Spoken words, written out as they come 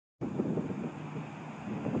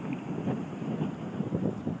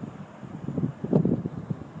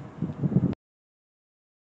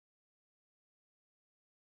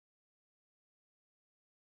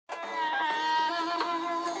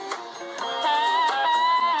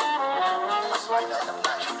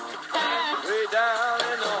Way down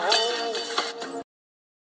in the hole.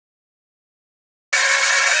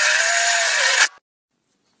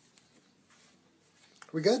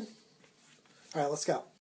 We good? All right, let's go.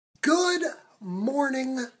 Good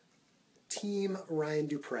morning, Team Ryan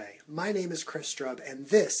Dupre. My name is Chris Strub, and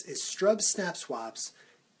this is Strub Snap Swaps,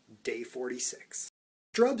 Day 46.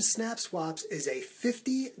 Strub Snap Swaps is a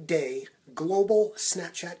 50-day global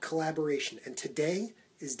Snapchat collaboration, and today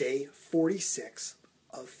is day 46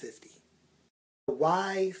 of 50.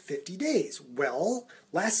 Why 50 days? Well,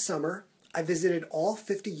 last summer, I visited all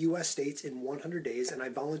 50 U.S. states in 100 days, and I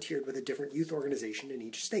volunteered with a different youth organization in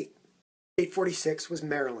each state. State 46 was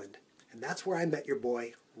Maryland, and that's where I met your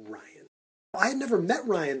boy, Ryan. I had never met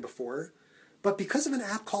Ryan before, but because of an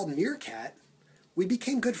app called Meerkat, we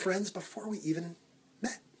became good friends before we even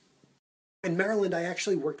met. In Maryland, I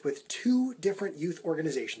actually worked with two different youth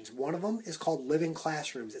organizations. One of them is called Living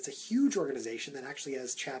Classrooms. It's a huge organization that actually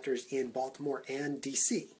has chapters in Baltimore and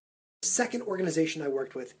D.C. The second organization I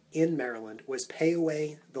worked with in Maryland was Pay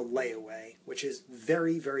Away the Layaway, which is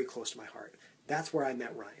very, very close to my heart. That's where I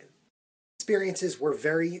met Ryan. Experiences were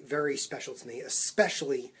very, very special to me,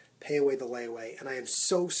 especially Pay Away the Layaway, and I am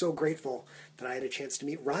so, so grateful that I had a chance to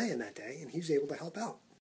meet Ryan that day, and he was able to help out.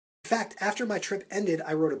 In fact, after my trip ended,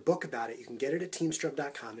 I wrote a book about it. You can get it at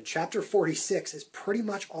teamstrub.com, and chapter 46 is pretty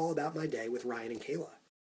much all about my day with Ryan and Kayla.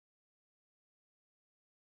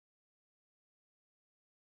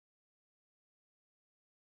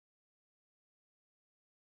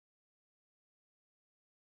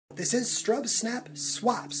 This is Strub Snap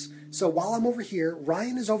Swaps. So while I'm over here,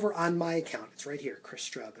 Ryan is over on my account. It's right here, Chris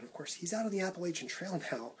Strub. And of course, he's out on the Appalachian Trail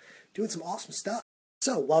now, doing some awesome stuff.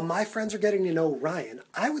 So while my friends are getting to know Ryan,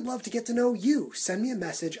 I would love to get to know you. Send me a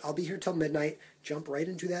message. I'll be here till midnight. Jump right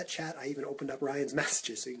into that chat. I even opened up Ryan's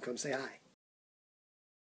messages so you can come say hi.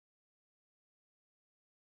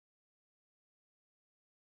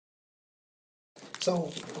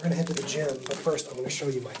 So we're going to head to the gym, but first I'm going to show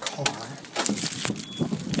you my car.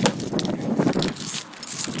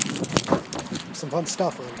 Some fun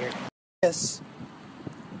stuff on here. This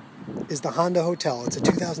is the Honda Hotel. It's a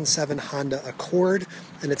 2007 Honda Accord,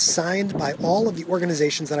 and it's signed by all of the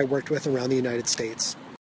organizations that I worked with around the United States.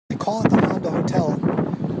 I call it the Honda Hotel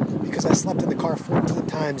because I slept in the car 14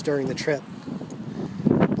 times during the trip,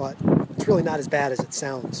 but it's really not as bad as it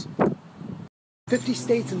sounds. 50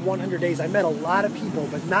 states in 100 days. I met a lot of people,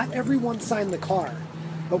 but not everyone signed the car.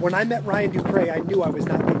 But when I met Ryan Dupre, I knew I was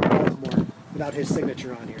not leaving Baltimore without his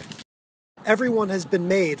signature on here. Everyone has been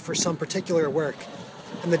made for some particular work,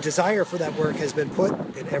 and the desire for that work has been put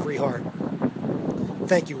in every heart.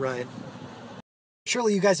 Thank you, Ryan.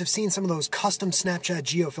 Surely you guys have seen some of those custom Snapchat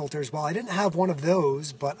geofilters. Well, I didn't have one of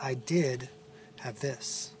those, but I did have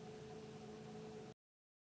this.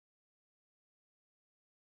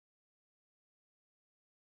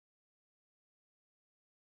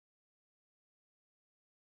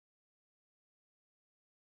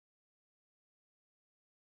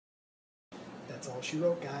 That's all she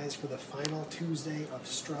wrote, guys, for the final Tuesday of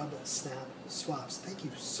Strub Snap Swaps. Thank you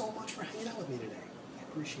so much for hanging out with me today. I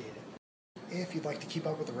appreciate it. If you'd like to keep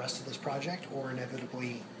up with the rest of this project, or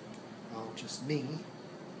inevitably, well, just me,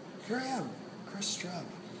 here I am, Chris Strub.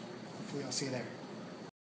 Hopefully I'll see you there.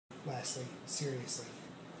 Lastly, seriously,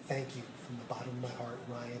 thank you from the bottom of my heart,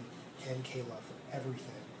 Ryan and Kayla, for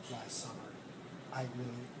everything last summer. I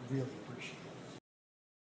really, really appreciate it.